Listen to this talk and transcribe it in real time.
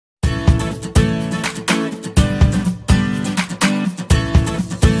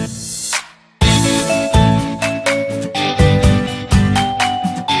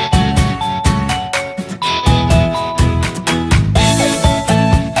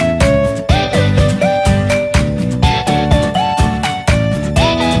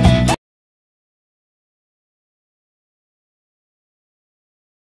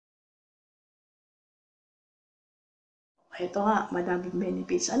ito nga, madaming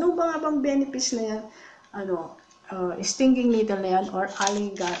benefits. Ano ba nga bang benefits na yan? Stinging needle na yan or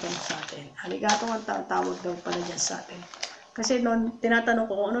alligator sa atin. Alligator ang tawag daw pala dyan sa atin. Kasi noon, tinatanong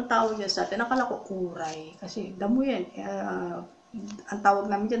ko kung anong tawag dyan sa atin, akala ko uray. Kasi damo yan. Ang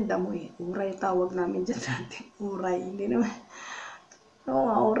tawag namin dyan, damoy. Uray tawag namin dyan sa atin. Uray. Hindi naman. Oo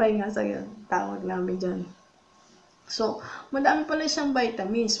nga, uray nga sa tawag namin dyan. So, madami pala siyang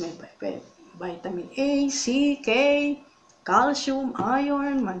vitamins. May vitamin A, C, K, calcium,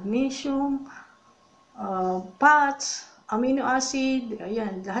 iron, magnesium, fats, amino acid,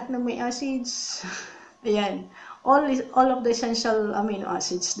 ayan, lahat ng may acids, ayan, all of the essential amino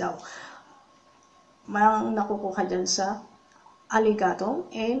acids daw. Mayang nakukuha dyan sa alligator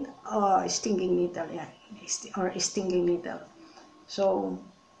and stinging needle, yan, or stinging needle. So,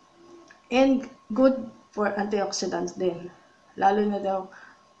 and good for antioxidants din. Lalo na daw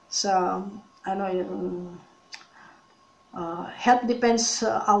sa, yung help defense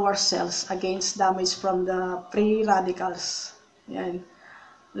our cells against damage from the free radicals. Yan.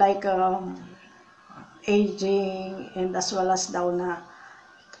 Like aging and as well as daw na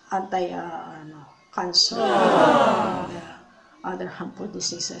anti-cancer and other harmful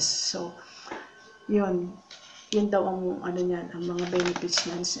diseases. So, yun daw ang niyan, ang mga benefits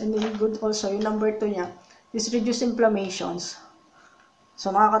niyan. And then good also, yung number 2 niya is reduce inflammations.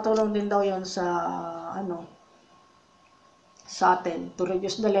 So, makakatulong din daw yun sa sa atin to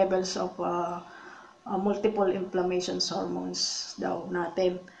reduce the levels of multiple inflammation hormones daw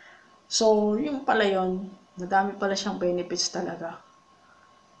natin. So, yung pala yun, madami pala siyang benefits talaga.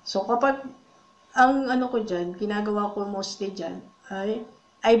 So, kapag ang ko dyan, ginagawa ko mostly dyan, ay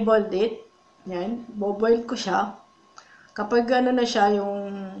I boiled it. Yan, boboil ko siya. Kapag na siya,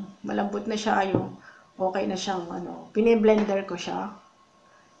 yung malambot na siya, yung okay na siyang piniblender ko siya.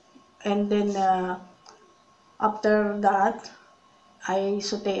 And then, after that, I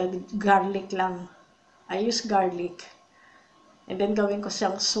saute garlic lang. I use garlic. And then, gawin ko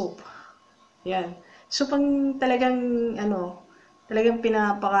siyang soup. Yan. So, pang talagang, talagang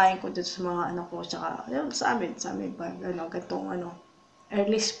pinapakain ko dun sa mga anak ko. Tsaka, sa amin, pag, gantong,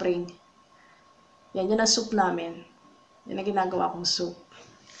 early spring. Yan ang soup namin. Yan ang ginagawa kong soup.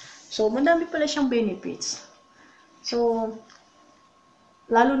 So, madami pala siyang benefits. So,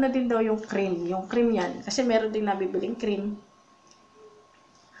 lalo na din daw yung cream. Yung cream yan. Kasi meron din nabibiling cream.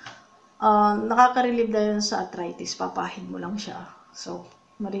 Nakaka-relieve na yun sa arthritis. Papahid mo lang siya. So,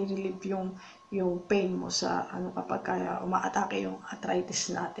 marirelieve yung pain mo sa kapag kaya umaatake yung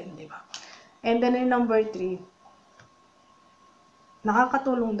arthritis natin, di ba? And then, yung number 3,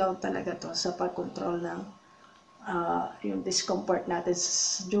 nakakatulong daw talaga to sa pag-control ng yung discomfort natin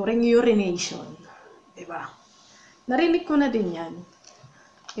during urination. Diba? Narinig ko na din yan.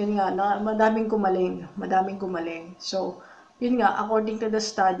 Yun nga, madaming gumaling. So, yun nga, according to the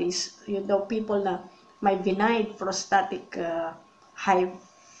studies, yun daw people na may benign prostatic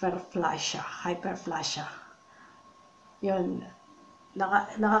hyperplasia. Yun,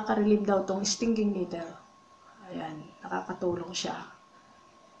 nakaka-relieve daw tong stinging needle. Ayan, nakakatulong siya.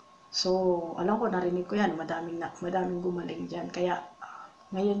 So, alam ko, narinig ko yan, madaming gumaling dyan. Kaya,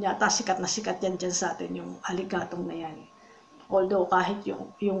 ngayon yata, sikat na sikat yan dyan sa atin, yung aligatong na yan. Although, kahit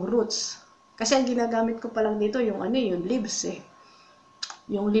yung roots, kasi ang ginagamit ko pa lang dito, yung leaves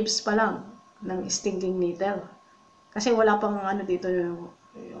Yung leaves pa lang, ng stinging needle. Kasi wala pang dito, yung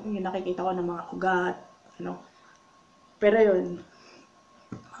nakikita ko ng mga ugat, Pero yun,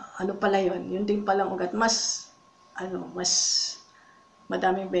 pala yun, yun din palang ugat, mas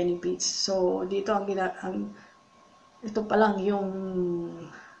madaming benefits. So, dito ito pa lang yung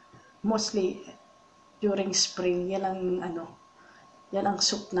mostly during spring, yan ang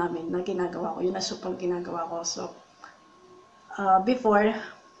soup namin na ginagawa ko. Yun ang soup ang ginagawa ko. So, before,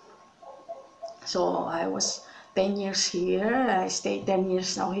 so I was 10 years here. I stayed 10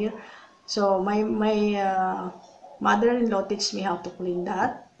 years now here. So, my mother-in-law teach me how to clean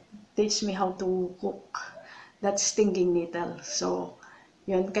that. Teach me how to cook that stinging needle. So,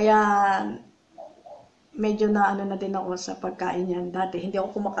 yun. Kaya, medyo na din ako sa pagkain yan. Dati, hindi ako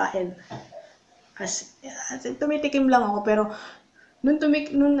kumakain. Kasi, tumitikim lang ako. Pero, nung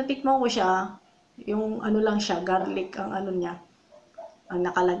natikman ko siya, yung lang siya, garlic ang niya. Ang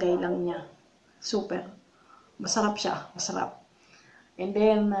nakalagay lang niya. Super. Masarap siya. Masarap. And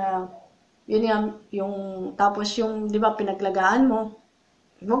then, yun nga, tapos di ba, pinaglagaan mo,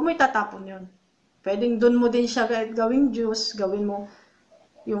 huwag mo itatapon yun. Pwedeng doon mo din siya gawing juice, gawin mo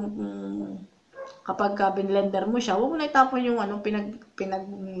kapag binlender mo siya, huwag mo na itapon yung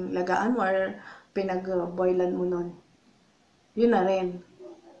pinaglagaan mo or pinag-boilan mo nun. Yun na rin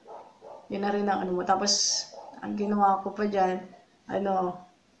ang mo. Tapos, ang ginawa ko pa dyan,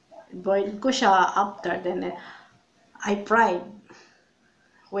 boiled ko siya after, then I fried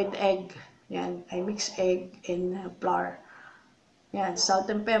with egg. Yan, I mix egg in flour. Yan, salt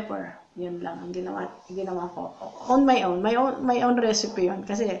and pepper. Yan lang ang ginawa ko. On my own recipe yun.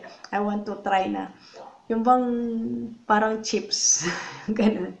 Kasi I want to try na. Yung bang parang chips.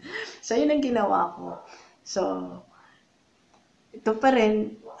 Ganun. So, yun ang ginawa ko. So, ito pa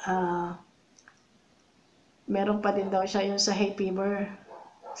rin, meron pa din daw siya yung sa hay fever.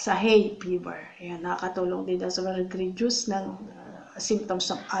 Sa hay fever. Yan, nakakatulong din daw sa reduce ng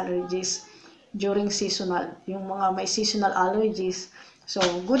symptoms of allergies during seasonal, yung mga may seasonal allergies. So,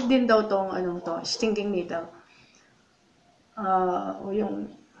 good din daw tong stinging needle. O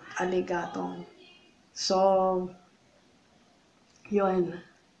yung aligatong. So, yun.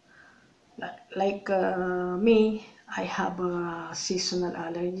 Like me, I have seasonal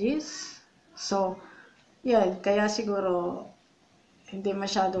allergies. So, yun. Kaya siguro, hindi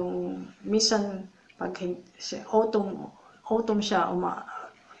masyadong, minsan, pag autumn siya,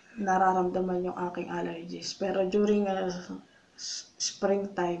 nararamdaman yung aking allergies. Pero during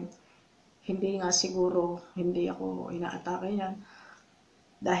springtime, hindi ako inaatake yan.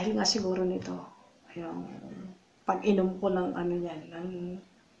 Dahil nga siguro nito, yung pag-inom ko ng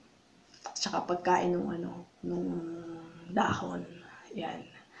tsaka pagkain nung dahon. Yan.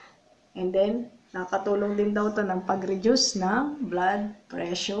 And then, nakatulong din daw to ng pag-reduce ng blood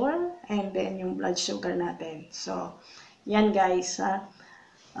pressure and then yung blood sugar natin. So, yan guys,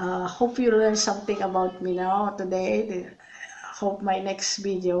 hope you learned something about me now today. Hope my next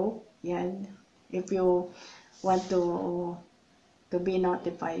video, yan, if you want to be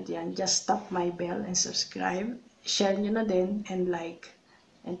notified, yan, just tap my bell and subscribe. Share nyo na din and like.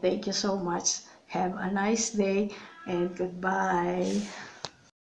 And thank you so much. Have a nice day and goodbye.